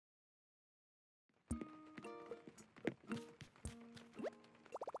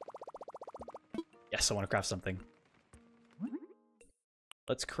Yes, I want to craft something.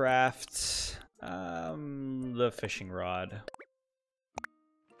 Let's craft the fishing rod.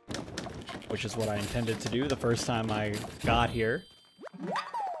 Which is what I intended to do the first time I got here.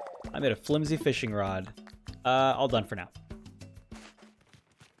 I made a flimsy fishing rod. All done for now.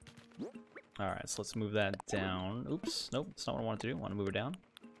 Alright, so let's move that down. Oops, nope, that's not what I wanted to do. I want to move it down.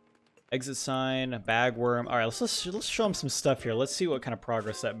 Exit sign, bagworm. Alright, let's show them some stuff here. Let's see what kind of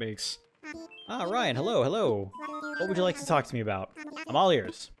progress that makes. Ah, Ryan, hello. What would you like to talk to me about? I'm all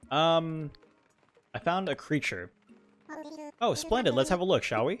ears. I found a creature. Oh, splendid. Let's have a look,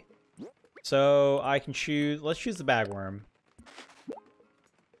 shall we? So, I can choose... Let's choose the bagworm.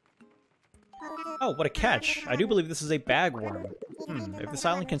 Oh, what a catch. I do believe this is a bagworm. If this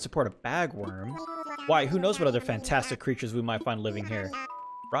island can support a bagworm... Why, who knows what other fantastic creatures we might find living here.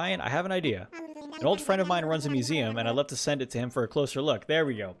 Ryan, I have an idea. An old friend of mine runs a museum, and I'd love to send it to him for a closer look. There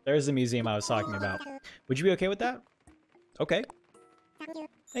we go. There's the museum I was talking about. Would you be okay with that? Okay.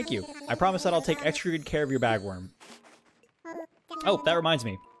 Thank you. I promise that I'll take extra good care of your bagworm. Oh, that reminds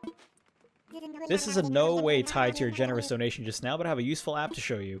me. This is in no way tied to your generous donation just now, but I have a useful app to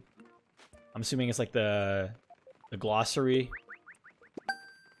show you. I'm assuming it's like the glossary.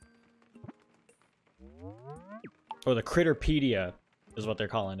 Or the Critterpedia is what they're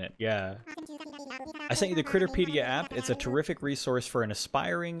calling it. Yeah. I sent you the Critterpedia app. It's a terrific resource for an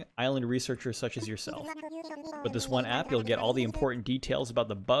aspiring island researcher such as yourself. With this one app, you'll get all the important details about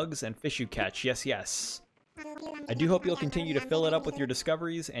the bugs and fish you catch. Yes, yes. I do hope you'll continue to fill it up with your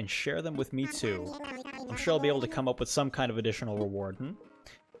discoveries and share them with me too. I'm sure I'll be able to come up with some kind of additional reward.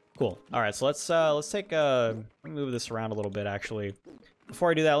 Cool. Alright, so let's take let me move this around a little bit actually. Before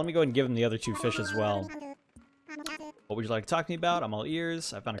I do that, let me go ahead and give them the other two fish as well. What would you like to talk to me about? I'm all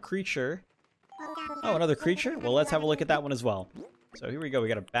ears. I found a creature. Oh, another creature? Well, let's have a look at that one as well. So here we go. We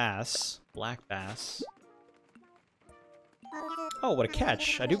got a bass. Black bass. Oh, what a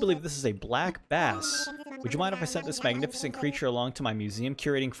catch. I do believe this is a black bass. Would you mind if I sent this magnificent creature along to my museum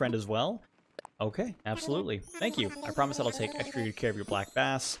curating friend as well? Okay, absolutely. Thank you. I promise that I'll take extra good care of your black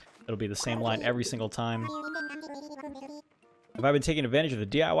bass. It'll be the same line every single time. Have I been taking advantage of the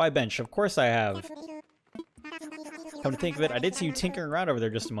DIY bench? Of course I have. Come to think of it, I did see you tinkering around over there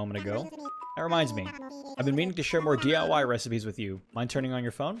just a moment ago. That reminds me. I've been meaning to share more DIY recipes with you. Mind turning on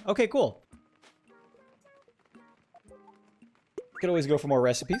your phone? Okay, cool. Could always go for more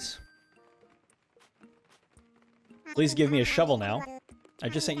recipes. Please give me a shovel now. I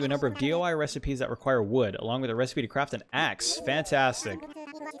just sent you a number of DIY recipes that require wood, along with a recipe to craft an axe. Fantastic.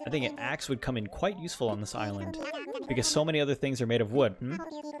 I think an axe would come in quite useful on this island, because so many other things are made of wood.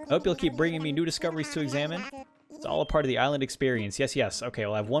 I hope you'll keep bringing me new discoveries to examine. It's all a part of the island experience. Yes, yes. Okay,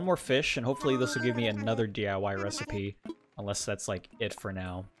 well, I have one more fish, and hopefully this will give me another DIY recipe. Unless that's, like, it for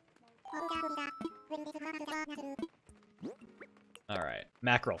now. Alright,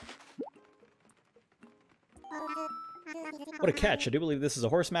 mackerel. What a catch. I do believe this is a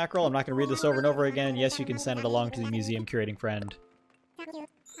horse mackerel. I'm not going to read this over and over again. Yes, you can send it along to the museum curating friend.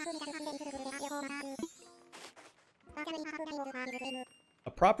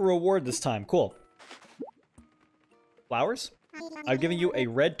 A proper reward this time. Cool. Flowers? I've given you a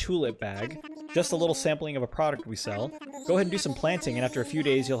red tulip bag. Just a little sampling of a product we sell. Go ahead and do some planting, and after a few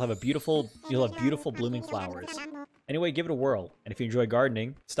days, you'll have beautiful blooming flowers. Anyway, give it a whirl. And if you enjoy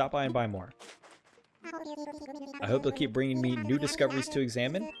gardening, stop by and buy more. I hope you'll keep bringing me new discoveries to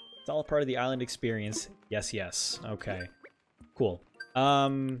examine. It's all a part of the island experience. Yes, yes. Okay. Cool.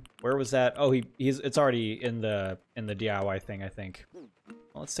 Where was that? Oh, it's already in the DIY thing, I think.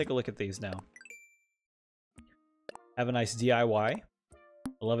 Well, let's take a look at these now. Have a nice DIY.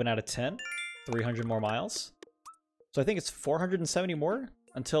 11 out of 10. 300 more miles. So I think it's 470 more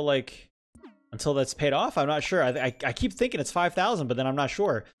until that's paid off. I'm not sure. I keep thinking it's 5,000, but then I'm not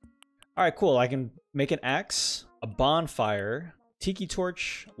sure. All right, cool. I can make an axe, a bonfire, tiki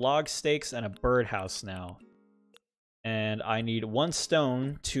torch, log stakes, and a birdhouse now. And I need 1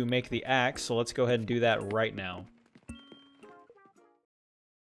 stone to make the axe, so let's go ahead and do that right now.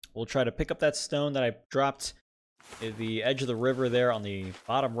 We'll try to pick up that stone that I dropped at the edge of the river there on the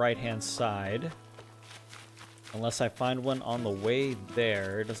bottom right-hand side. Unless I find one on the way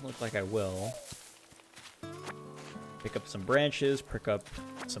there. It doesn't look like I will. Pick up some branches, pick up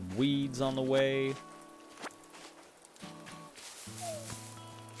some weeds on the way.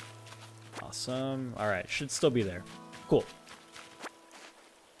 Awesome. Alright, should still be there. Cool.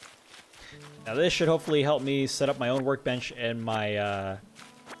 Now this should hopefully help me set up my own workbench and my,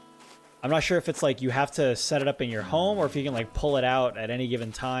 I'm not sure if it's like you have to set it up in your home or if you can like pull it out at any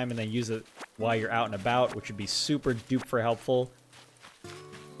given time and then use it while you're out and about, which would be super duper helpful.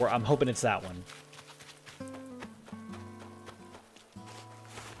 Or I'm hoping it's that one.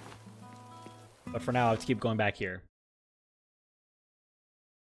 But for now, I have to keep going back here.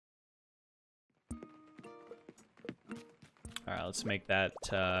 All right, let's make that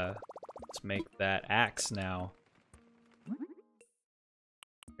axe now. Here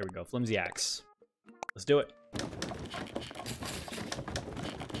we go, flimsy axe. Let's do it.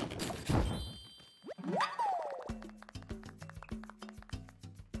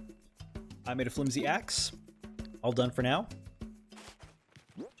 I made a flimsy axe. All done for now.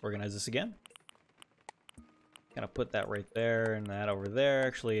 Let's organize this again. Kind of put that right there and that over there.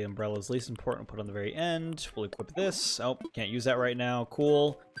 Actually, umbrella's least important. Put on the very end. We'll equip this. Oh, can't use that right now.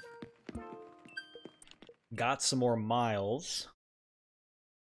 Cool. Got some more miles.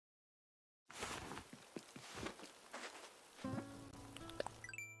 Let's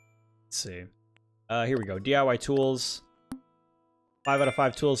see. Here we go. DIY tools. 5 out of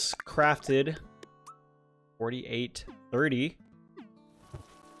 5 tools crafted. 4830.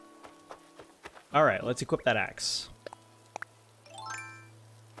 Alright, let's equip that axe.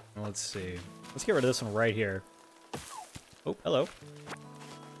 Let's see. Let's get rid of this one right here. Oh, hello.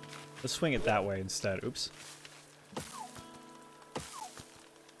 Let's swing it that way instead. Oops.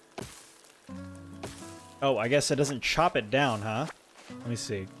 Oh, I guess it doesn't chop it down, huh? Let me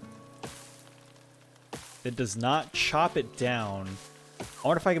see. It does not chop it down. I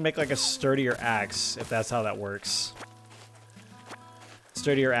wonder if I can make like a sturdier axe, if that's how that works.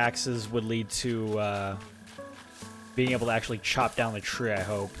 Sturdier axes would lead to being able to actually chop down the tree, I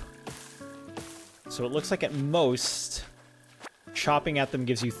hope. So it looks like at most, chopping at them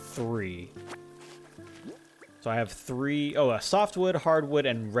gives you 3. So I have 3, oh, softwood, hardwood,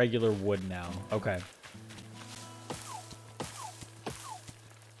 and regular wood now. Okay.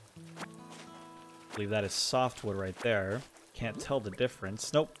 I believe that is softwood right there. Can't tell the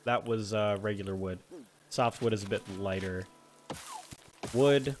difference. Nope, that was regular wood. Softwood is a bit lighter.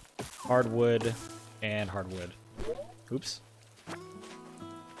 Wood, hardwood, and hardwood. Oops.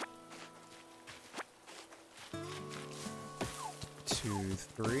 Two,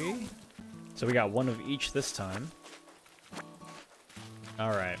 3. So we got 1 of each this time.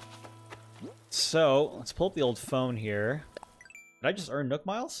 Alright. So, let's pull up the old phone here. Did I just earn Nook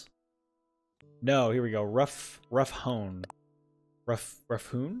miles? No, here we go. Rough Hoon.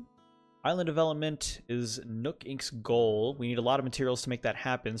 Island development is Nook Inc.'s goal. We need a lot of materials to make that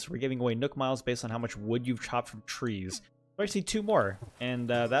happen, so we're giving away Nook miles based on how much wood you've chopped from trees. I just need 2 more, and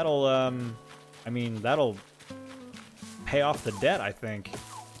that'll, I mean, that'll pay off the debt, I think.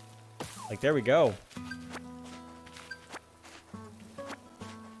 Like, there we go.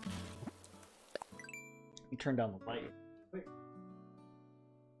 Let me turn down the light. Wait.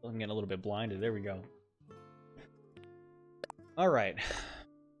 I'm getting a little bit blinded. There we go. Alright.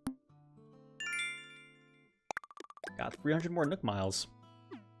 Got 300 more Nook miles.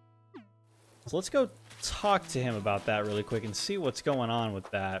 So let's go talk to him about that really quick and see what's going on with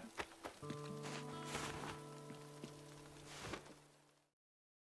that.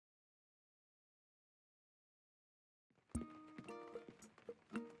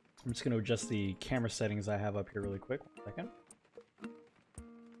 I'm just going to adjust the camera settings I have up here really quick. 1 second.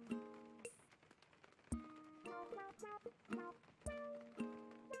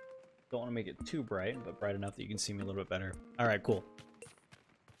 Don't want to make it too bright, but bright enough that you can see me a little bit better. Alright, cool.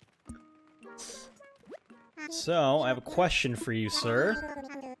 So, I have a question for you,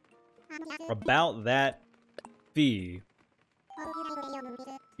 sir. About that fee.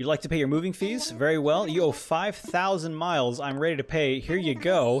 You'd like to pay your moving fees? Very well. You owe 5,000 miles. I'm ready to pay. Here you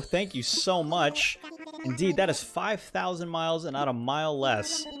go. Thank you so much. Indeed, that is 5,000 miles and not a mile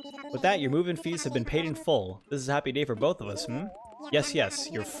less. With that, your moving fees have been paid in full. This is a happy day for both of us, hmm? Yes, yes.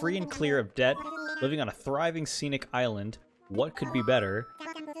 You're free and clear of debt, living on a thriving scenic island. What could be better?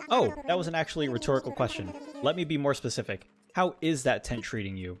 Oh, that was an actually rhetorical question. Let me be more specific. How is that tent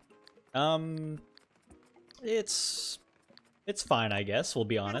treating you? It's fine, I guess, we'll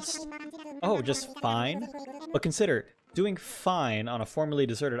be honest. Oh, just fine? But consider, doing fine on a formerly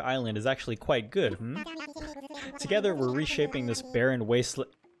deserted island is actually quite good, hmm? Together, we're reshaping this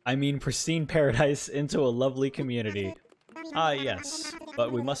barren pristine paradise into a lovely community. Ah, yes,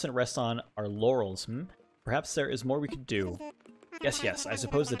 but we mustn't rest on our laurels, hmm? Perhaps there is more we could do. Yes, yes, I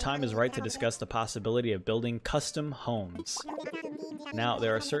suppose the time is right to discuss the possibility of building custom homes. Now,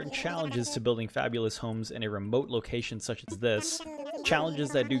 there are certain challenges to building fabulous homes in a remote location such as this.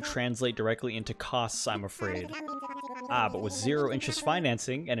 Challenges that do translate directly into costs, I'm afraid. Ah, but with zero interest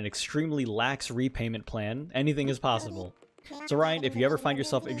financing and an extremely lax repayment plan, anything is possible. So Ryan, if you ever find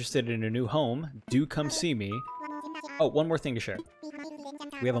yourself interested in a new home, do come see me. Oh, one more thing to share.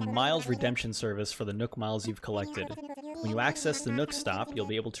 We have a miles redemption service for the Nook miles you've collected. When you access the Nook stop, you'll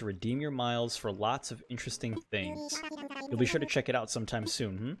be able to redeem your miles for lots of interesting things. You'll be sure to check it out sometime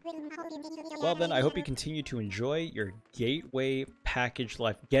soon, Well then, I hope you continue to enjoy your getaway package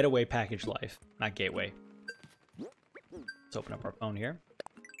life. Not gateway. Let's open up our phone here.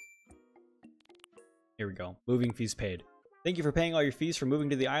 Here we go. Moving fees paid. Thank you for paying all your fees for moving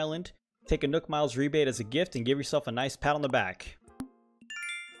to the island. Take a Nook Miles rebate as a gift and give yourself a nice pat on the back.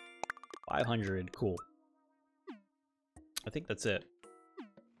 500. Cool. I think that's it.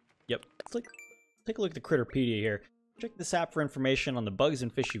 Yep. Let's take a look at the Critterpedia here. Check this app for information on the bugs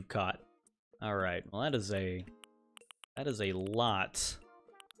and fish you've caught. Alright. Well, that is a lot.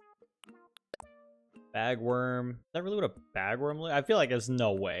 Bagworm. Is that really what a bagworm looks like? I feel like there's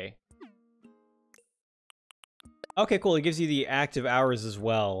no way. Okay, cool. It gives you the active hours as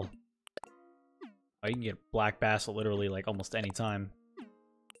well. Oh, you can get black bass literally like almost any time.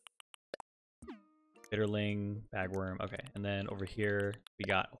 Bitterling, bagworm. Okay, and then over here we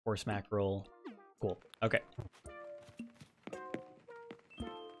got horse mackerel. Cool. Okay.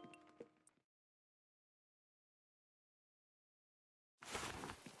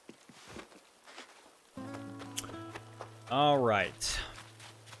 All right.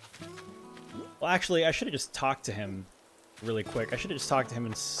 Well, actually, I should have just talked to him really quick. I should have just talked to him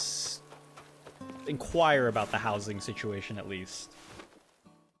and inquire about the housing situation at least.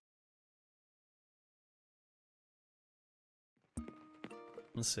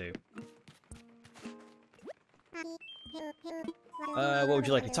 Let's see. What would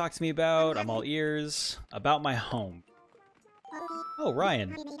you like to talk to me about? I'm all ears. About my home. Oh,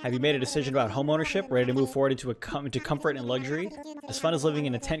 Ryan, have you made a decision about home ownership? Ready to move forward into comfort and luxury? As fun as living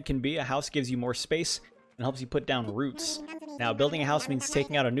in a tent can be, a house gives you more space and helps you put down roots. Now, building a house means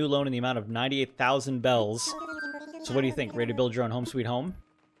taking out a new loan in the amount of 98,000 bells. So what do you think? Ready to build your own home sweet home?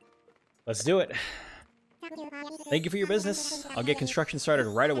 Let's do it. Thank you for your business. I'll get construction started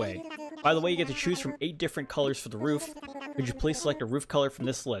right away. By the way, you get to choose from 8 different colors for the roof. Could you please select a roof color from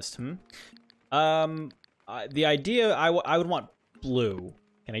this list? The idea, I would want blue.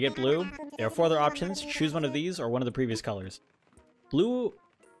 Can I get blue? There are 4 other options. Choose one of these or one of the previous colors. Blue,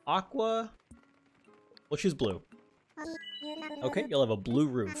 aqua. We'll choose blue. Okay, you'll have a blue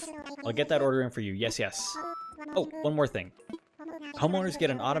roof. I'll get that order in for you. Yes, yes. Oh, one more thing. Homeowners get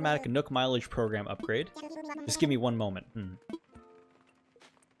an automatic Nook mileage program upgrade. Just give me one moment.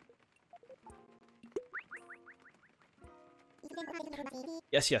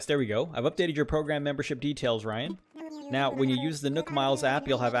 Yes, yes, there we go. I've updated your program membership details, Ryan. Now, when you use the Nook Miles app,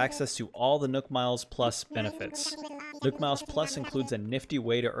 you'll have access to all the Nook Miles Plus benefits. Nook Miles Plus includes a nifty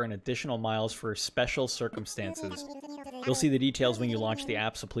way to earn additional miles for special circumstances. You'll see the details when you launch the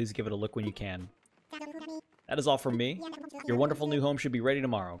app, so please give it a look when you can. That is all from me. Your wonderful new home should be ready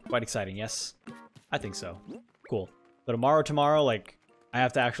tomorrow. Quite exciting, yes? I think so. Cool. So tomorrow, like, I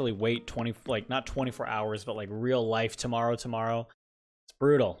have to actually wait not 24 hours, but like real life tomorrow. It's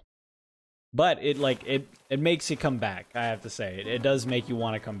brutal. But it makes you come back, I have to say. It does make you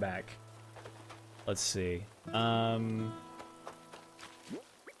want to come back. Let's see.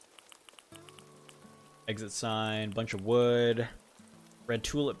 Exit sign, bunch of wood, red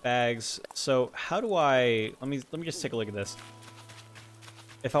tulip bags. So how do I, let me just take a look at this.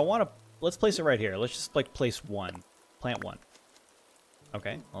 If I want to, let's place it right here. Let's just like place 1. Plant 1.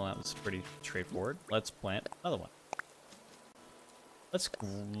 Okay, well that was pretty straightforward. Let's plant another one. Let's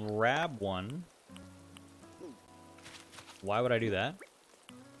grab 1. Why would I do that?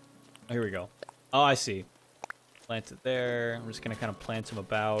 Oh, here we go. Oh, I see. Plant it there. I'm just going to kind of plant them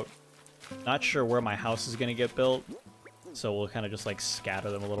about. Not sure where my house is going to get built. So we'll kind of just like scatter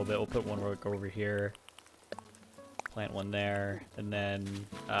them a little bit. We'll put one over here. Plant one there. And then...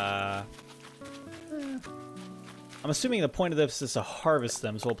 I'm assuming the point of this is to harvest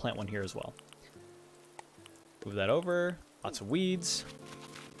them, so we'll plant one here as well. Move that over. Lots of weeds.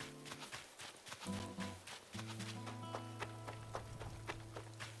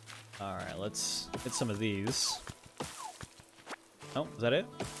 Alright, let's get some of these. Oh, is that it?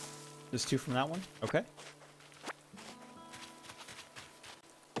 Just 2 from that one? Okay.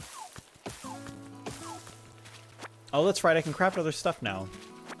 Oh, that's right, I can craft other stuff now.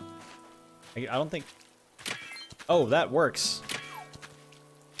 I don't think... Oh, that works.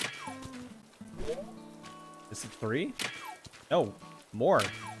 Is it 3? No, more.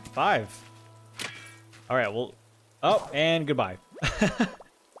 5. Alright, well... Oh, and goodbye.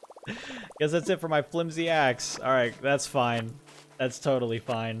 Guess that's it for my flimsy axe. Alright, that's fine. That's totally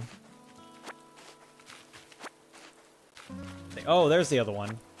fine. Oh, there's the other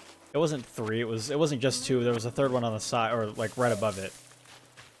one. It wasn't 3, it wasn't just 2, there was a third one on the side, or like right above it.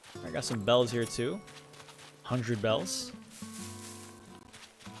 I got some bells here too. 100 bells.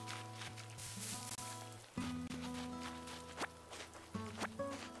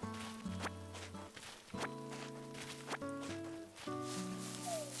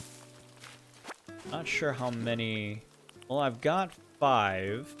 Not sure how many. Well, I've got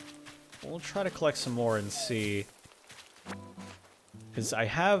 5. We'll try to collect some more and see. Because I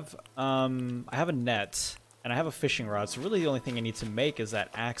have a net and I have a fishing rod, so really the only thing I need to make is that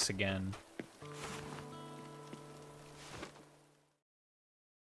axe again.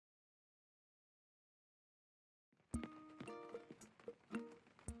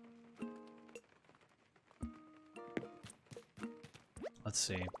 Let's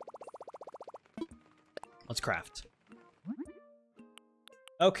see. Let's craft.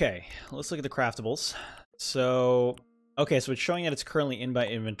 Okay, let's look at the craftables. So, okay, so it's showing that it's currently in my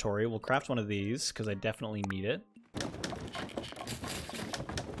inventory. We'll craft one of these, because I definitely need it.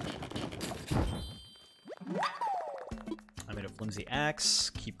 I made a flimsy axe.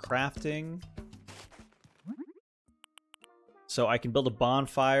 Keep crafting. So I can build a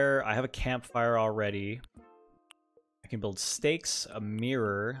bonfire. I have a campfire already. I can build stakes, a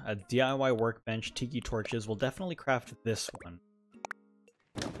mirror, a DIY workbench, tiki torches. We'll definitely craft this one.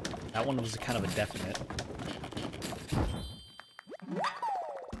 That one was kind of a definite.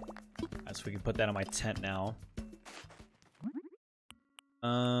 Alright, so we can put that on my tent now.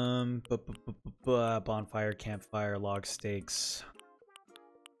 Bonfire, campfire, log stakes.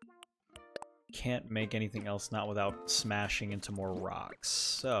 Can't make anything else, not without smashing into more rocks.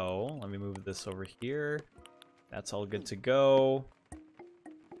 So, let me move this over here. That's all good to go.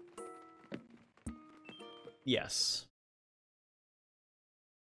 Yes.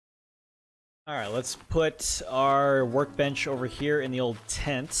 Alright, let's put our workbench over here in the old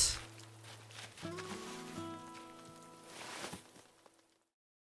tent.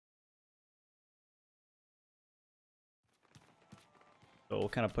 So we'll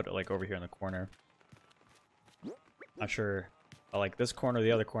kind of put it like over here in the corner. Not sure I like this corner or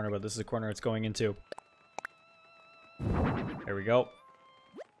the other corner, but this is the corner it's going into. There we go.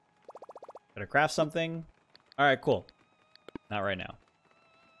 Gotta craft something. Alright, cool. Not right now.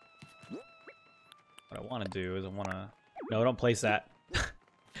 What I want to do is I want to... No, don't place that.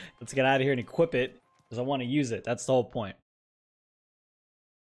 Let's get out of here and equip it, because I want to use it. That's the whole point.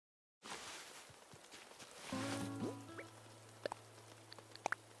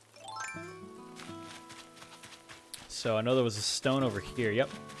 So I know there was a stone over here. Yep.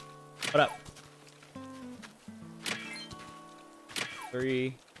 What up?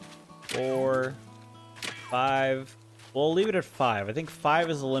 3, 4, 5. We'll leave it at 5. I think 5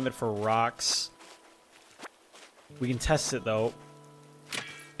 is the limit for rocks. We can test it though.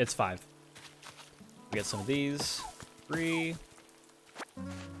 It's 5. We get some of these. 3.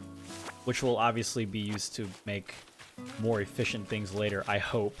 Which will obviously be used to make more efficient things later, I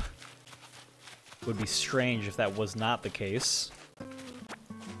hope. Would be strange if that was not the case.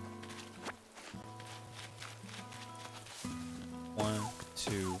 One,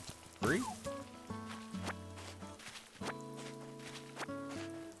 2, 3.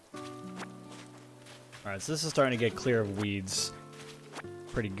 Alright, so this is starting to get clear of weeds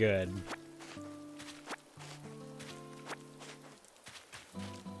pretty good.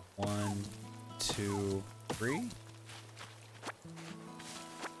 1, 2, 3.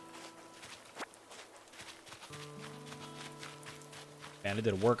 Man, it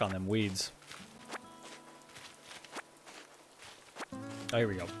did work on them weeds. Oh, here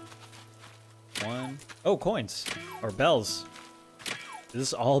we go. 1. Oh, coins. Or bells. Is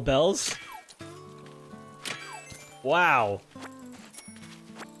this all bells? Wow.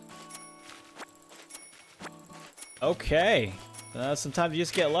 Okay. Sometimes you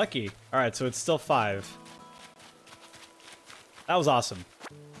just get lucky. Alright, so it's still 5. That was awesome.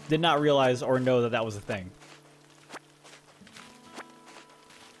 Did not realize or know that that was a thing.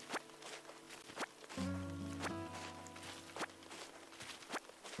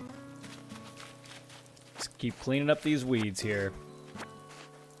 Let's keep cleaning up these weeds here.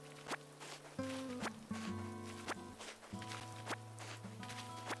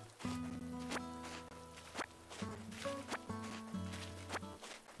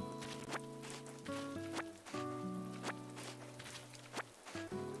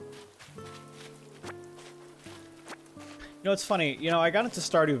 You know, it's funny. You know, I got into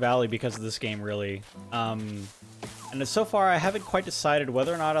Stardew Valley because of this game, really. And so far, I haven't quite decided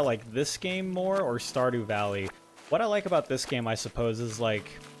whether or not I like this game more or Stardew Valley. What I like about this game, I suppose, is, like...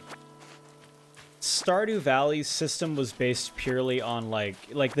 Stardew Valley's system was based purely on,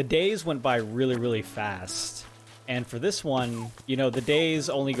 like the days went by really, really fast. And for this one, you know, the days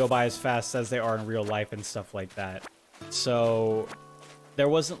only go by as fast as they are in real life and stuff like that. So there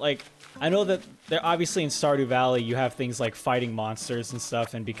wasn't like, I know that there obviously in Stardew Valley you have things like fighting monsters and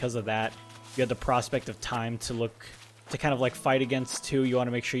stuff, and because of that you had the prospect of time to kind of like fight against too. You want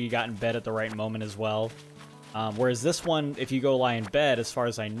to make sure you got in bed at the right moment as well. Whereas this one, if you go lie in bed, as far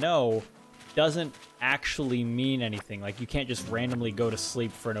as I know, doesn't actually mean anything. Like, you can't just randomly go to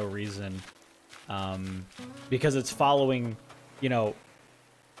sleep for no reason. Because it's following, you know,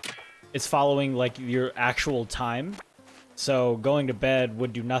 it's following, like, your actual time. So going to bed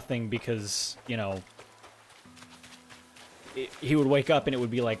would do nothing because, you know, he would wake up and it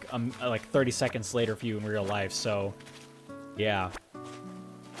would be like 30 seconds later for you in real life. So, yeah.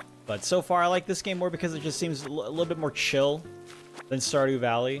 But so far, I like this game more because it just seems a little bit more chill than Stardew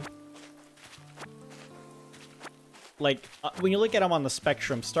Valley. Like, when you look at them on the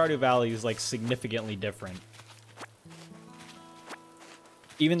spectrum, Stardew Valley is, like, significantly different.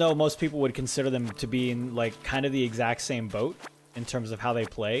 Even though most people would consider them to be in, like, kind of the exact same boat in terms of how they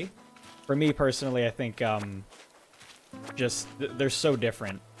play. For me, personally, I think, they're so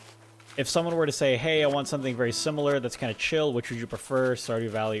different. If someone were to say, hey, I want something very similar that's kind of chill, which would you prefer, Stardew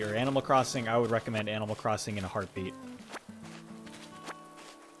Valley or Animal Crossing? I would recommend Animal Crossing in a heartbeat.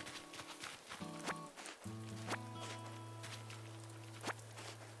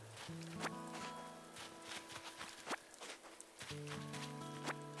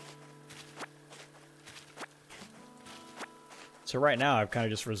 So right now, I've kind of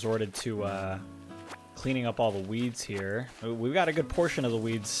just resorted to cleaning up all the weeds here. We've got a good portion of the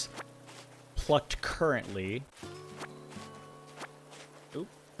weeds plucked currently. Oop,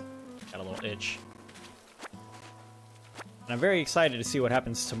 got a little itch. And I'm very excited to see what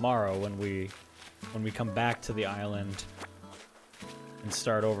happens tomorrow when we come back to the island and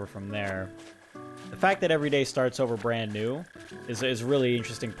start over from there. The fact that every day starts over brand new is a really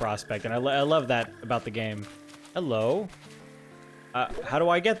interesting prospect, and I love that about the game. Hello. How do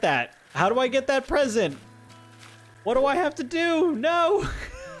I get that? How do I get that present? What do I have to do? No!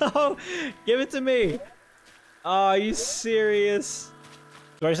 Oh, give it to me. Oh, are you serious?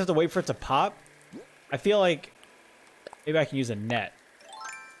 Do I just have to wait for it to pop? I feel like maybe I can use a net.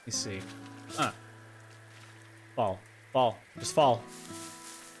 Let me see. Fall. Fall. Just fall.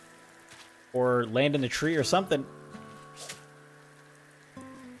 Or land in the tree or something.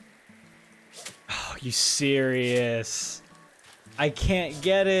 Oh, you serious? I can't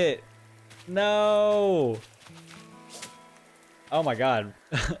get it. No. Oh my god.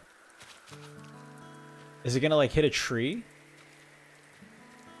 Is it gonna like hit a tree?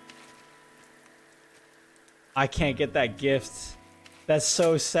 I can't get that gift. That's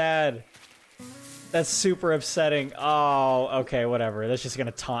so sad. That's super upsetting. Oh, okay, whatever. That's just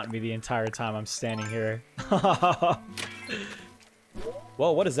gonna taunt me the entire time I'm standing here.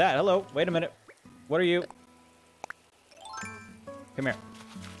 Whoa, what is that? Hello, wait a minute. What are you? Come here.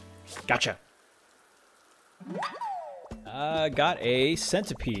 Gotcha. Got a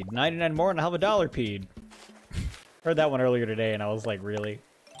centipede. 99 more and I'll have a $1-peed. Heard that one earlier today and I was like, really?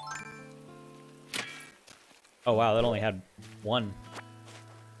 Oh wow, that only had one.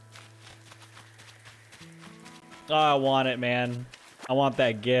 Oh, I want it, man. I want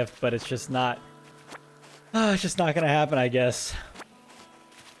that gift, but it's just not... it's just not gonna happen, I guess.